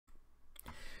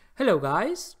Hello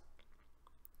guys,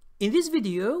 in this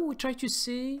video we try to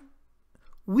see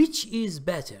which is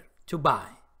better to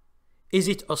buy. Is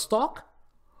it a stock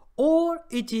or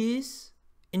it is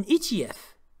an ETF?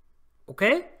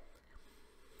 Okay,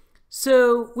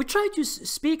 so we try to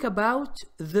speak about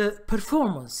the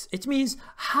performance. It means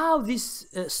how this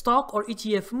stock or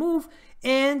ETF move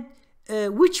and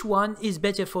which one is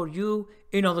better for you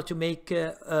in order to make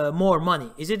more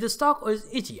money. Is it the stock or is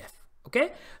it ETF?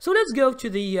 Okay, so let's go to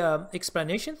the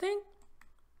explanation thing.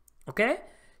 Okay,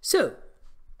 so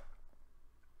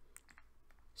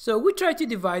we try to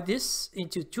divide this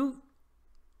into two.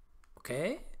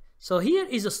 Okay, so here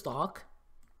is a stock,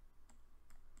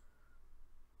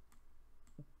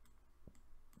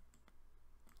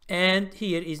 and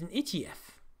here is an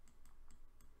ETF.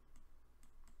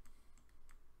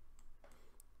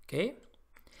 Okay,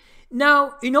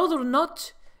 now in order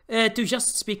not to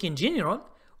just speak in general,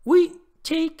 we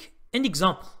take an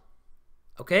example.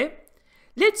 Okay,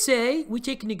 let's say we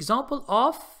take an example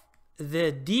of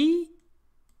the DIA,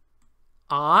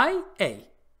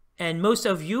 and most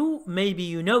of you, maybe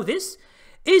you know this,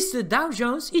 is the Dow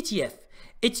Jones ETF.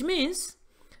 It means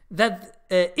that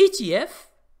ETF,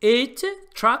 it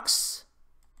tracks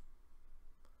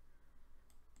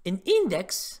an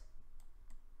index.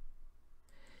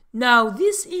 Now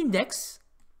this index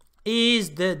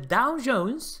is the Dow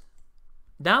Jones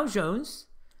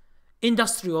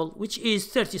Industrial, which is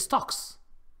 30 stocks.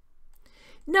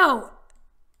 Now,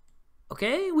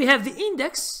 okay, we have the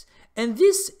index, and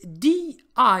this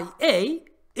DIA,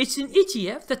 it's an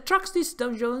ETF that tracks this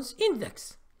Dow Jones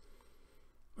index.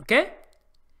 Okay,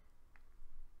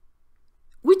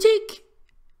 we take,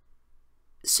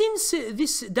 since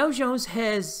this Dow Jones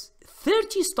has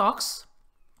 30 stocks,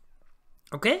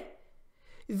 okay,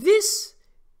 this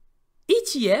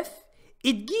ETF,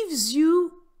 it gives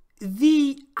you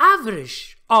the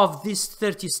average of these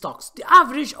 30 stocks, the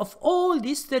average of all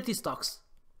these 30 stocks.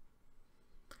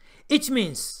 It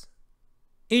means,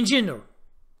 in general,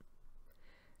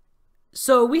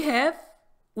 so we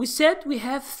said we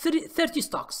have 30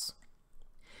 stocks.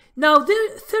 Now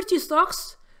there are 30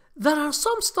 stocks. There are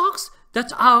some stocks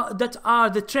that are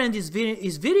the trend is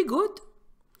very good.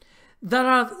 There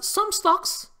are some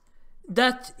stocks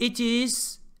that it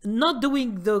is not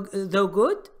doing the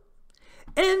good,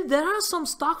 and there are some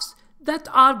stocks that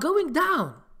are going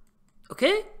down.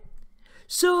 Okay,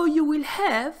 so you will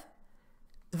have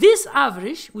this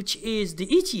average, which is the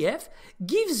ETF,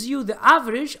 gives you the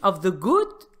average of the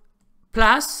good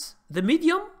plus the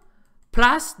medium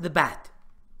plus the bad.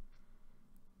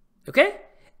 Okay,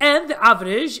 and the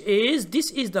average is,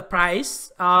 this is the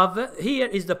price of, here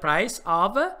is the price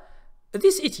of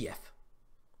this ETF.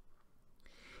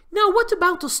 Now, what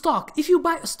about a stock? If you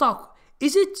buy a stock,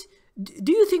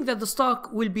 do you think that the stock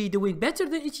will be doing better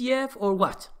than ETF or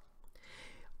what?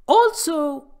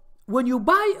 Also, when you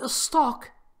buy a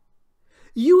stock,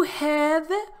 you have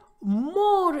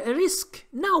more risk.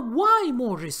 Now, why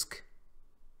more risk?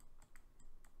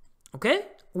 Okay,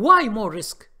 why more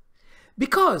risk?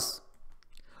 Because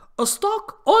a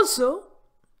stock also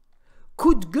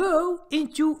could go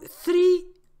into three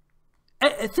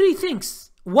things.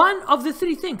 One of the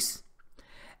three things.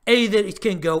 Either it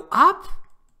can go up,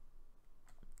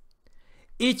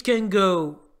 it can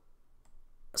go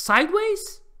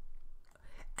sideways,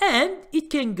 and it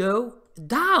can go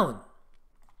down.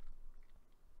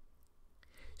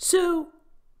 So,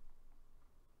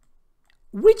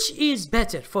 which is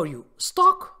better for you,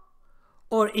 stock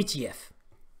or ETF?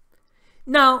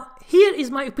 Now, here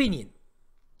is my opinion.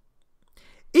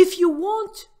 If you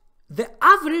want the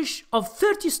average of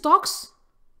 30 stocks,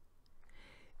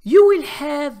 you will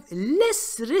have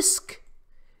less risk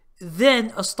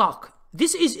than a stock.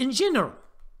 This is in general.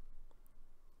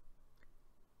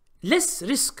 Less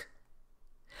risk.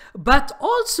 But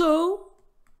also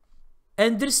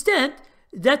understand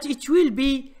that it will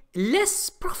be less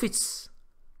profits.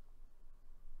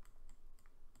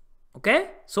 Okay?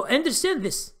 So understand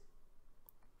this.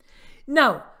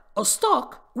 Now, a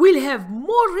stock will have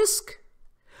more risk,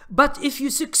 but if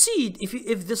you succeed,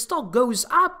 if the stock goes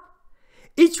up,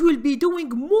 it will be doing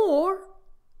more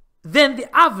than the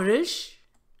average.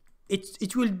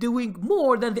 It will doing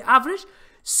more than the average,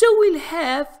 so we'll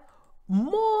have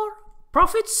more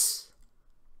profits.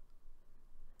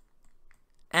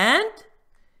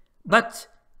 But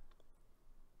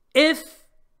if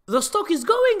the stock is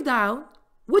going down,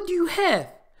 what do you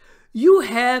have? You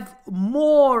have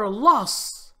more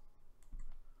loss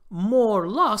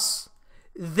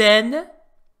than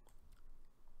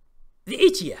the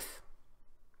ETF.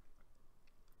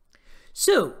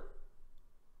 So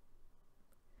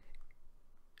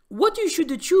what you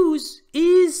should choose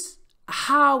is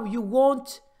how you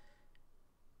want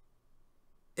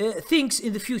things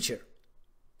in the future.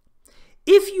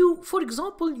 If you, for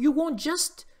example, you want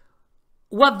just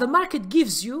what the market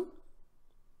gives you,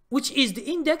 which is the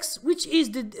index, which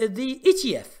is the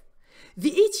ETF.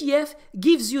 The ETF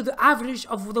gives you the average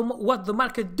of what the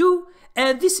market do,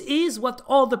 and this is what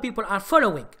all the people are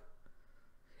following.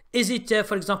 Is it,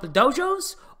 for example, Dow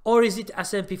Jones, or is it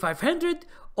S&P 500,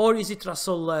 or is it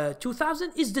Russell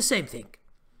 2000? It's the same thing.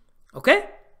 Okay?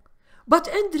 But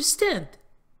understand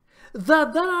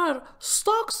that there are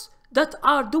stocks that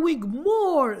are doing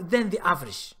more than the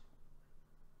average.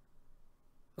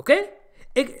 Okay?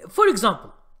 For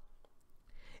example,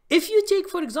 if you take,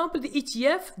 for example, the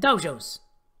ETF Dow Jones,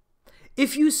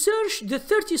 if you search the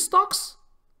 30 stocks,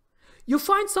 you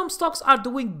find some stocks are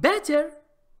doing better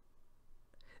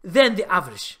than the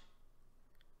average.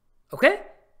 Okay?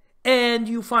 And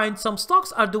you find some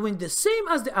stocks are doing the same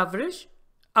as the average,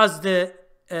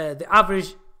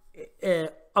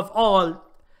 of all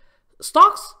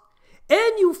stocks,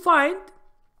 and you find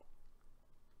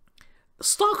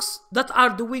stocks that are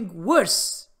doing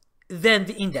worse than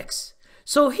the index.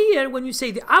 So here, when you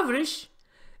say the average,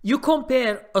 you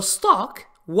compare a stock,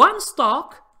 one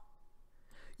stock,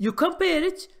 you compare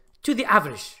it to the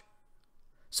average.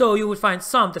 So you will find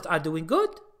some that are doing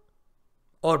good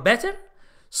or better,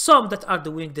 some that are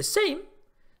doing the same,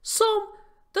 some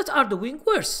that are doing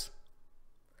worse.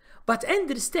 But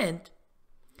understand,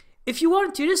 if you are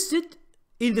interested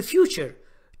in the future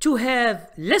to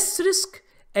have less risk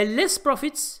and less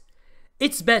profits,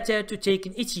 it's better to take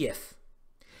an ETF.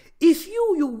 If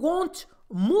you want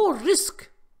more risk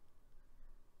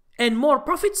and more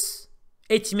profits,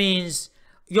 it means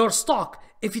your stock,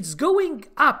 if it's going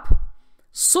up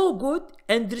so good,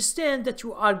 understand that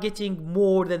you are getting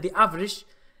more than the average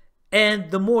and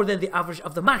the more than the average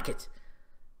of the market.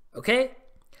 Okay?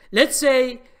 Let's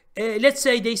say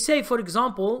they say, for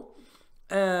example,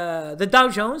 the Dow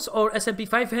Jones or S&P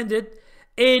 500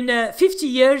 in 50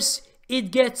 years it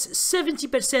gets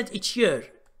 70% each year.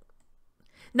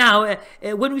 Now,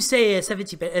 when we say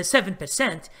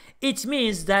 7%, it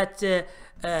means that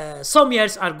some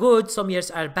years are good, some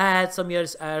years are bad, some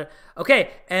years are okay,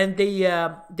 and they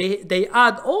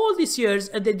add all these years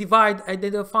and they divide and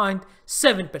they find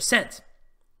 7%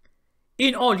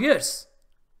 in all years.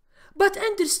 But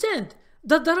understand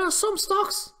that there are some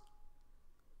stocks,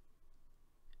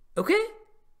 okay,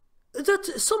 that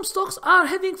some stocks are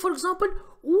having, for example,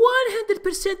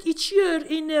 100% each year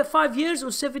in 5 years or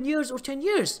 7 years or 10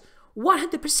 years,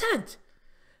 100%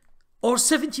 or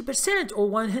 70% or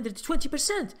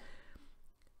 120%.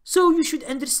 So you should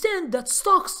understand that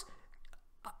stocks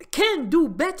can do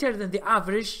better than the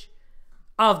average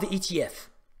of the ETF.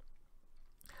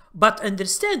 But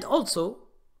understand also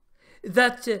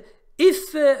that if,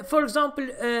 for example,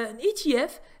 an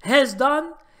ETF has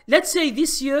done, let's say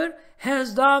this year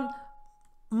has done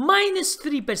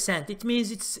 -3%, it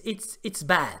means it's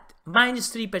bad.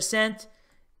 -3%.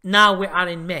 Now we are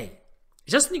in May.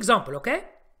 Just an example, okay?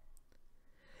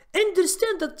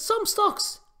 Understand that some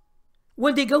stocks,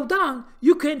 when they go down,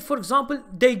 you can, for example,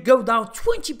 they go down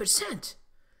 20%,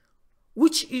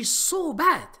 which is so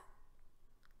bad.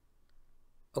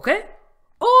 Okay?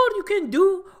 Or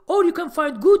you can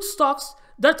find good stocks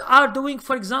that are doing,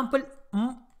 for example,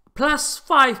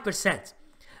 +5%,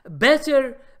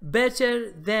 better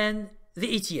than the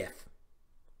ETF.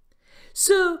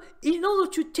 So in order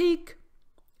to take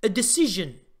a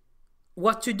decision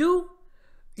what to do,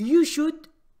 you should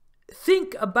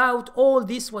think about all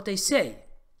this, what I say.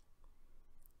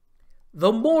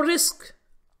 The more risk,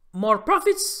 more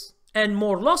profits and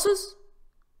more losses,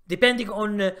 depending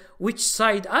on which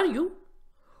side are you,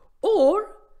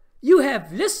 or you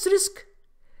have less risk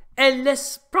and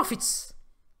less profits.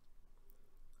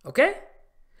 Okay?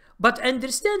 But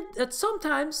understand that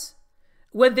sometimes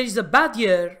when there is a bad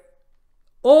year,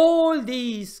 all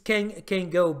these can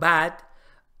go bad.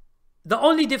 The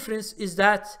only difference is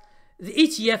that the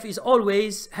ETF is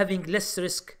always having less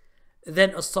risk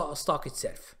than a stock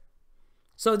itself.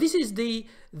 So this is the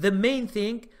main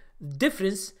thing,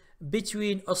 difference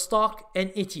between a stock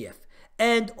and ETF.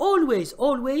 And always,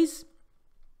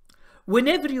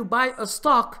 whenever you buy a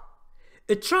stock,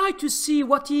 try to see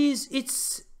what is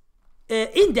its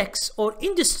index or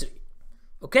industry.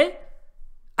 Okay?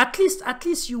 At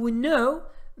least you will know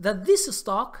that this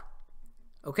stock,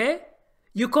 okay,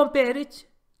 you compare it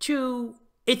to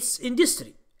its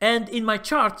industry. And in my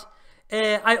chart,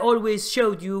 I always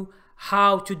showed you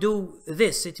how to do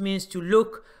this. It means to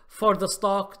look for the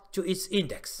stock to its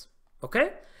index.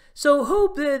 Okay? So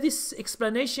hope this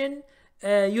explanation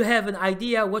you have an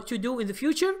idea what to do in the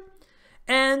future.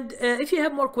 And if you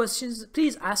have more questions,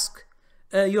 please ask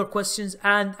your questions,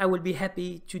 and I will be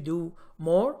happy to do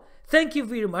more. Thank you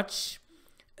very much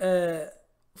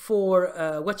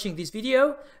for watching this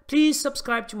video. Please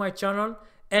subscribe to my channel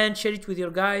and share it with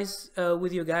your guys,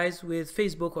 with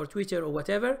Facebook or Twitter or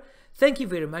whatever. Thank you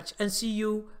very much, and see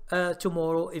you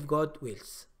tomorrow if God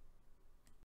wills.